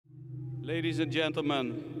Ladies and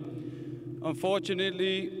gentlemen,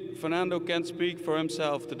 unfortunately, Fernando can't speak for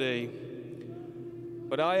himself today,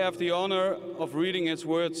 but I have the honor of reading his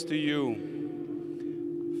words to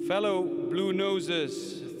you. Fellow Blue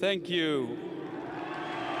Noses, thank you.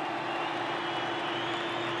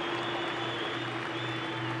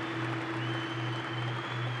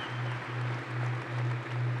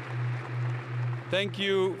 Thank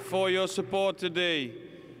you for your support today.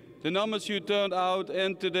 The numbers you turned out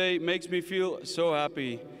in today makes me feel so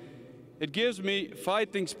happy. It gives me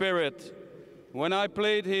fighting spirit. When I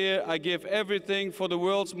played here, I gave everything for the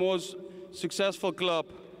world's most successful club.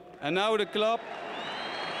 And now the club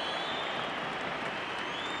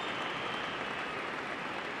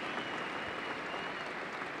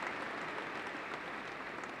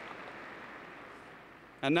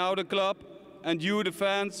and you, the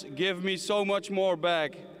fans, give me so much more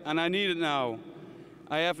back, and I need it now.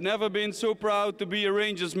 I have never been so proud to be a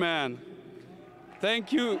Rangers man.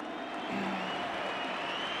 Thank you.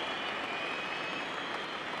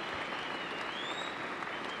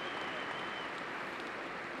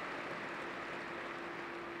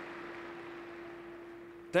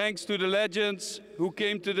 Thanks to the legends who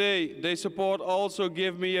came today. Their support also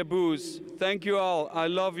give me a boost. Thank you all. I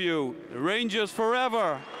love you. Rangers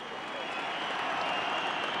forever.